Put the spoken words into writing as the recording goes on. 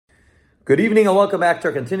Good evening and welcome back to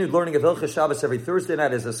our continued learning of Hilchos Shabbos every Thursday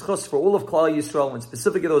night as a schus for all of Klal Yisrael and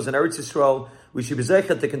specifically those in Eretz Yisrael. We should be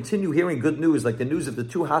zeichet to continue hearing good news like the news of the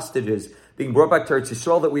two hostages being brought back to Eretz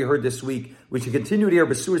Yisrael that we heard this week. We should continue to hear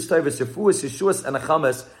Besuas Tovas, Refuas, Yeshuas, and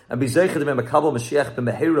Achamas and be zeichet to be Mekabel Mashiach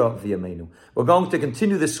b'Mehera v'Yameinu. We're going to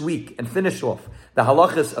continue this week and finish off the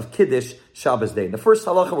halachas of Kiddush Shabbos day. The first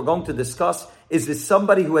halacha we're going to discuss is this: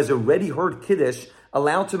 somebody who has already heard Kiddush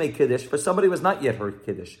allowed to make Kiddush for somebody who has not yet heard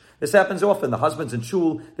Kiddush. This happens often. The husband's in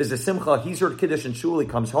shul, there's a simcha, he's heard Kiddush in shul, he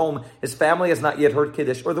comes home, his family has not yet heard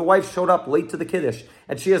Kiddush, or the wife showed up late to the Kiddush,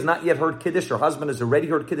 and she has not yet heard Kiddush, her husband has already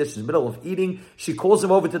heard Kiddush in the middle of eating, she calls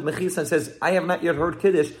him over to the mechisa and says, I have not yet heard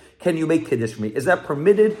Kiddush, can you make Kiddush for me? Is that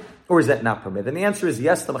permitted or is that not permitted? And the answer is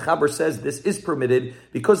yes. The Mechaber says this is permitted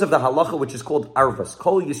because of the halacha which is called arvas.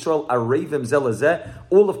 Kol Yisrael arevim zelazeh.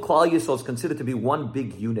 All of Klal Yisrael is considered to be one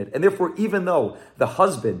big unit. And therefore, even though the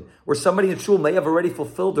husband or somebody in shul may have already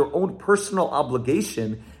fulfilled their own personal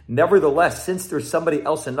obligation, nevertheless, since there's somebody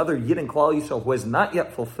else, another Yid in Klal Yisrael who has not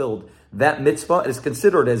yet fulfilled that mitzvah, it is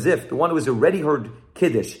considered as if the one who has already heard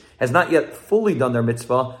Kiddush has not yet fully done their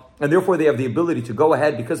mitzvah, and therefore they have the ability to go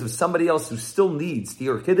ahead because of somebody else who still needs to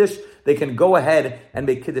hear Kiddush, they can go ahead and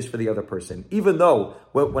make Kiddush for the other person. Even though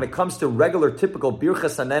when it comes to regular, typical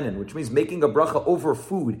birchas hanenin, which means making a bracha over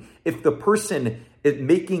food, if the person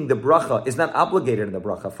making the bracha is not obligated in the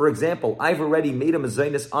bracha. For example, I've already made a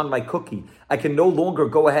mezainis on my cookie. I can no longer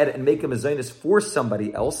go ahead and make a mezainis for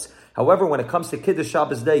somebody else. However, when it comes to Kiddush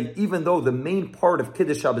Shabbos day, even though the main part of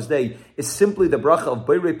Kiddush Shabbos day is simply the bracha of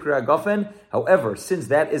Beirei Pri Hagafen, however, since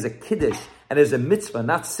that is a Kiddush and is a mitzvah,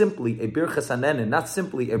 not simply a birchas hanenin, not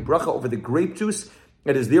simply a bracha over the grape juice,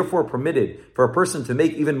 it is therefore permitted for a person to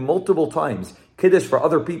make even multiple times Kiddush for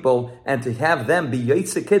other people and to have them be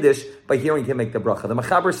Yaitse Kiddush by hearing him make the bracha. The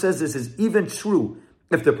Mechaber says this is even true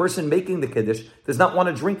if the person making the Kiddush does not want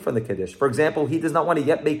to drink from the Kiddush. For example, he does not want to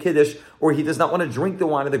yet make Kiddush, or he does not want to drink the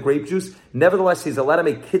wine or the grape juice. Nevertheless, he's allowed to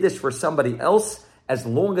make Kiddush for somebody else as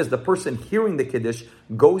long as the person hearing the Kiddush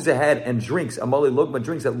goes ahead and drinks, Amali Lugma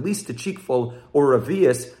drinks at least a cheekful or a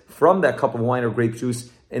vias from that cup of wine or grape juice,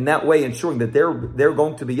 in that way ensuring that they're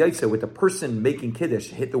going to be yaitse with the person making Kiddush,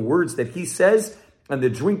 hit the words that he says and the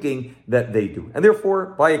drinking that they do. And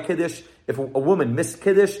therefore, by a Kiddush, if a woman missed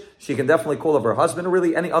Kiddush, she can definitely call up her husband or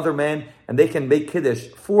really any other man, and they can make Kiddush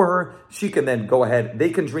for her. She can then go ahead,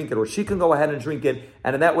 they can drink it, or she can go ahead and drink it,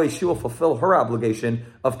 and in that way she will fulfill her obligation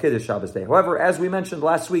of Kiddush Shabbos day. However, as we mentioned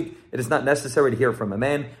last week, it is not necessary to hear from a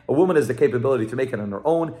man. A woman has the capability to make it on her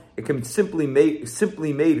own. It can simply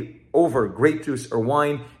made over grape juice or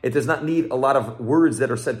wine. It does not need a lot of words that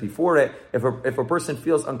are said before it. If a person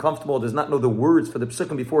feels uncomfortable, does not know the words for the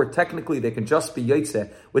psukim before it, technically they can just be yaitse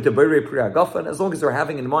with the Beirei Pri Hagafen, as long as they're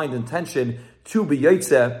having in mind intention to be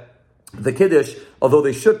yaitse the Kiddush, although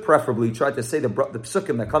they should preferably try to say the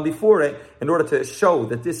psukim that come before it in order to show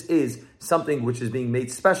that this is something which is being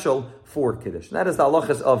made special for Kiddush. And that is the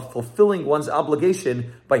halachas of fulfilling one's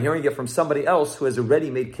obligation by hearing it from somebody else who has already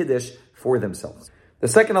made Kiddush for themselves. The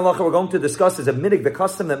second halacha we're going to discuss is a minig, the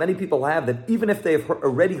custom that many people have, that even if they have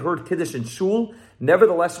already heard Kiddush in shul,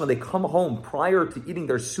 nevertheless, when they come home prior to eating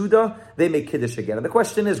their Suda, they make Kiddush again. And the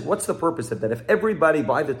question is, what's the purpose of that? If everybody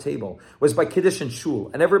by the table was by Kiddush in shul,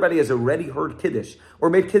 and everybody has already heard Kiddush, or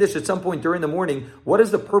made Kiddush at some point during the morning, what is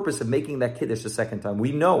the purpose of making that Kiddush a second time?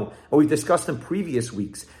 We know, and we've discussed in previous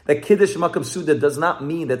weeks, that Kiddush Makam Suda does not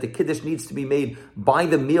mean that the Kiddush needs to be made by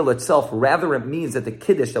the meal itself. Rather, it means that the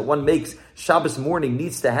Kiddush that one makes Shabbos morning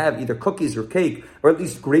needs to have either cookies or cake, or at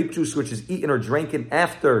least grape juice, which is eaten or drinking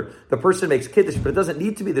after the person makes Kiddush, but it doesn't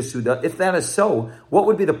need to be the Suda. If that is so, what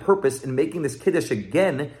would be the purpose in making this Kiddush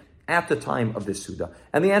again at the time of this Suda?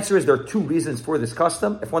 And the answer is there are two reasons for this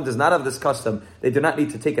custom. If one does not have this custom, they do not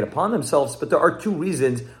need to take it upon themselves, but there are two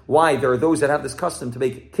reasons why there are those that have this custom to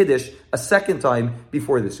make Kiddush a second time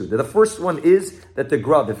before the Suda. The first one is that the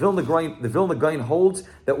Vilna Gaon holds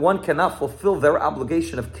that one cannot fulfill their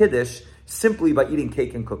obligation of Kiddush simply by eating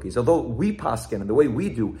cake and cookies. Although we paskin, and the way we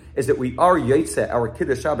do, is that we are yaitse our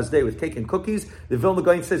Kiddush Shabbos day with cake and cookies, the Vilna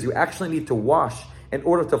Gaon says you actually need to wash in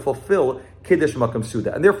order to fulfill Kiddush Makam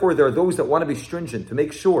Suda. And therefore, there are those that want to be stringent to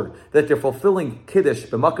make sure that they're fulfilling Kiddush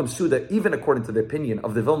b'Makam Suda, even according to the opinion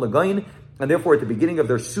of the Vilna Gaon. And therefore, at the beginning of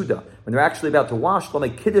their Suda, when they're actually about to wash, they'll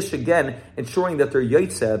make Kiddush again, ensuring that they're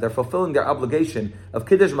Yaitse, they're fulfilling their obligation of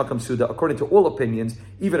Kiddush Makam Suda, according to all opinions,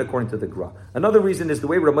 even according to the Gra. Another reason is the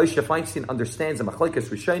way Ramosha Feinstein understands the Machlekes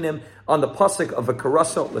Rishonim on the pasuk of a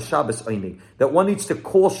Karasa l'Shabbos Eini, that one needs to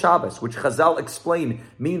call Shabbos, which Chazal explain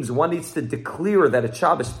means one needs to declare that it's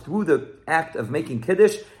Shabbos through the act of making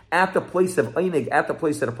Kiddush, at the place of einig, at the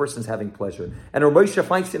place that a person is having pleasure. And Rav Moshe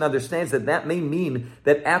Feinstein understands that may mean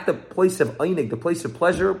that at the place of einig, the place of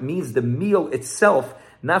pleasure, means the meal itself,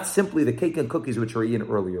 not simply the cake and cookies which were eaten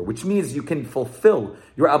earlier, which means you can fulfill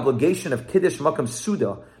your obligation of Kiddush Makam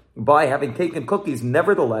Suda by having cake and cookies.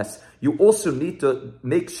 Nevertheless, you also need to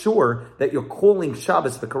make sure that you're calling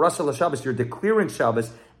Shabbos, the Karasal Shabbos, you're declaring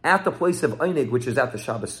Shabbos at the place of Einig, which is at the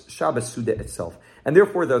Shabbos Suda itself. And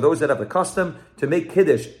therefore, there are those that have the custom to make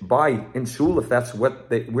Kiddush in Shul, if that's where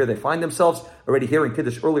they find themselves, already hearing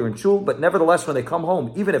Kiddush earlier in Shul. But nevertheless, when they come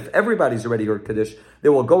home, even if everybody's already heard Kiddush, they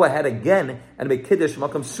will go ahead again and make Kiddush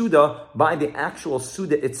Makam Suda by the actual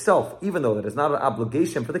Suda itself, even though that is not an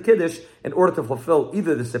obligation for the Kiddush, in order to fulfill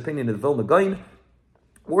either this opinion of the Vilna Gaon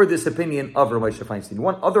or this opinion of Rav Moshe Feinstein.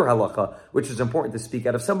 One other halacha, which is important to speak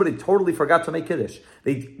out, if somebody totally forgot to make Kiddush,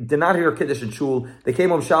 they did not hear Kiddush in Shul, they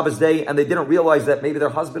came home Shabbos day, and they didn't realize that maybe their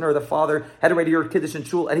husband or their father had already heard Kiddush in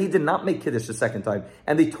Shul, and he did not make Kiddush the second time,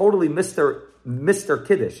 and they totally missed their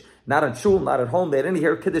Kiddush. Not in Shul, not at home. They didn't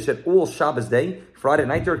hear Kiddush at all Shabbos day. Friday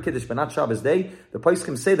night they heard Kiddush, but not Shabbos day. The place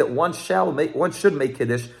can say that one should make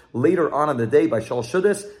Kiddush later on in the day by Shal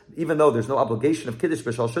Shudas, even though there's no obligation of Kiddush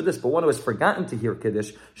by Shal Shudas, but one who has forgotten to hear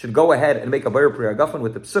Kiddush should go ahead and make a Bayer Priya Gafen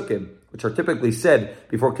with the Psukim, which are typically said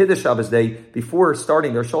before Kiddush Shabbos day, before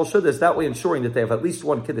starting their Shal Shudas, that way ensuring that they have at least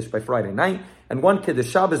one Kiddush by Friday night, and one Kiddush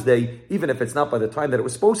Shabbos day, even if it's not by the time that it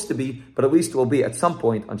was supposed to be, but at least it will be at some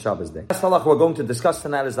point on Shabbos day. The last halacha we're going to discuss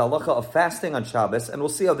tonight is the halacha of fasting on Shabbos, and we'll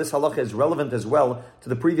see how this halacha is relevant as well to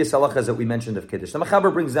the previous halachas that we mentioned of Kiddush. The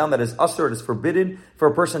Mechaber brings down that it is asur, it is forbidden for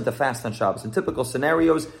a person to fast on Shabbos. In typical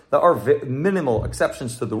scenarios, there are minimal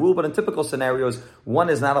exceptions to the rule, but in typical scenarios, one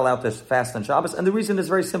is not allowed to fast on Shabbos, and the reason is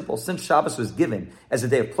very simple. Since Shabbos was given as a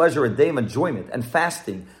day of pleasure, a day of enjoyment, and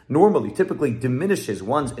fasting typically diminishes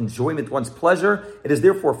one's enjoyment, one's pleasure, it is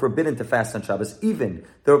therefore forbidden to fast on Shabbos. Even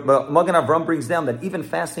the Magen Avram brings down that even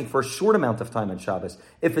fasting for a short amount of time on Shabbos,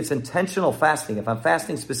 if it's intentional fasting, if I'm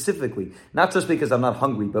fasting specifically, not just because I'm not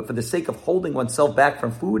hungry, but for the sake of holding oneself back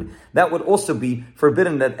from food, that would also be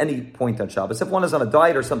forbidden at any point on Shabbos. If one is on a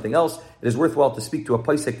diet or something else, it is worthwhile to speak to a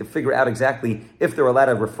paisek to figure out exactly if they're allowed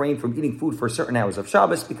to refrain from eating food for certain hours of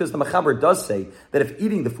Shabbos, because the Mechaber does say that if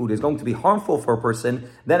eating the food is going to be harmful for a person,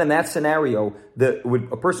 then in that scenario,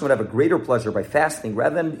 a person would have a greater pleasure by fasting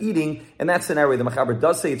rather than eating. In that scenario, the Mechaber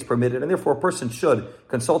does say it's permitted, and therefore a person should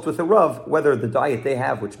consult with the Rav whether the diet they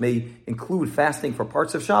have, which may include fasting for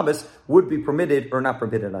parts of Shabbos, would be permitted or not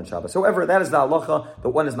permitted on Shabbos. However, that is the halacha that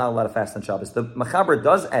one is not allowed to fast on Shabbos. The Mechaber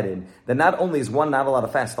does add in that not only is one not allowed to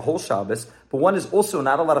fast the whole Shabbos, but one is also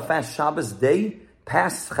not allowed to fast Shabbos day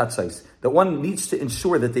past Chatzos. That one needs to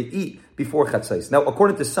ensure that they eat before Chatzos. Now,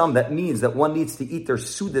 according to some, that means that one needs to eat their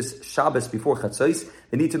Sudas Shabbos before Chatzos.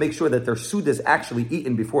 They need to make sure that their Suda is actually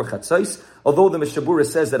eaten before Chatzos. Although the Mishabura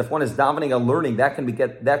says that if one is davening and learning, that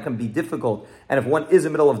can be difficult. And if one is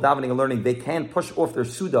in the middle of davening and learning, they can push off their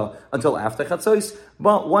Suda until after Chatzos.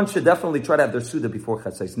 But one should definitely try to have their Suda before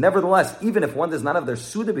Chatzos. Nevertheless, even if one does not have their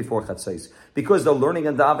Suda before Chatzos, because they're learning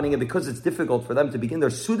and davening, and because it's difficult for them to begin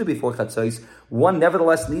their Suda before Chatzos, one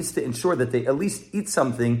nevertheless needs to ensure that they at least eat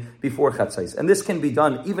something before Chatzos. And this can be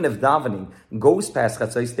done even if davening goes past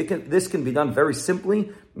Chatzos. This can be done very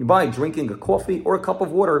simply by drinking a coffee or a cup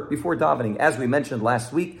of water before davening. As we mentioned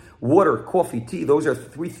last week, water, coffee, tea, those are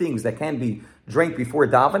three things that can be drank before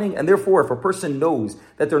davening. And therefore, if a person knows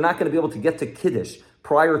that they're not going to be able to get to Kiddush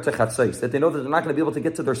prior to Chatzos, that they know that they're not going to be able to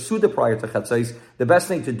get to their Suda prior to Chatzos, the best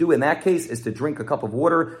thing to do in that case is to drink a cup of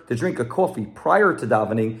water, to drink a coffee prior to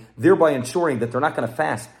davening, thereby ensuring that they're not going to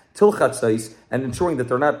fast till Chatzos, and ensuring that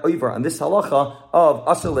they're not over on this halacha of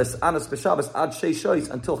asalis anas b'Shabbos ad sheishos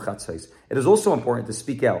until Chatzos. It is also important to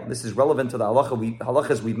speak out. This is relevant to the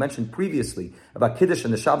halachas we've mentioned previously about Kiddush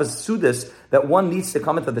and the Shabbos Sudas, that one needs to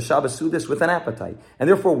come into the Shabbos Sudas with an appetite. And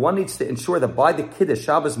therefore one needs to ensure that by the Kiddush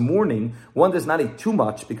Shabbos morning, one does not eat too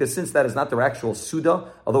much, because since that is not their actual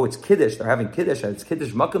Suda, although it's Kiddush, they're having Kiddush, and it's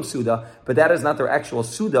Kiddush Makam Suda, but that is not their actual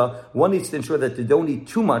Suda, one needs to ensure that they don't eat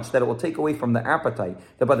too much, that it will take away from the appetite.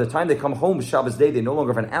 That by the time they come home Shabbos day, they no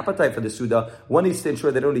longer have an appetite for the Suda. One needs to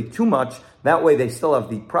ensure they don't eat too much. That way they still have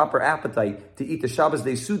the proper appetite to eat the Shabbos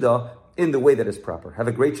day Suda in the way that is proper. Have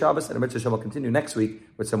a great Shabbos, and a mitzvah will continue next week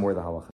with some more of the halacha.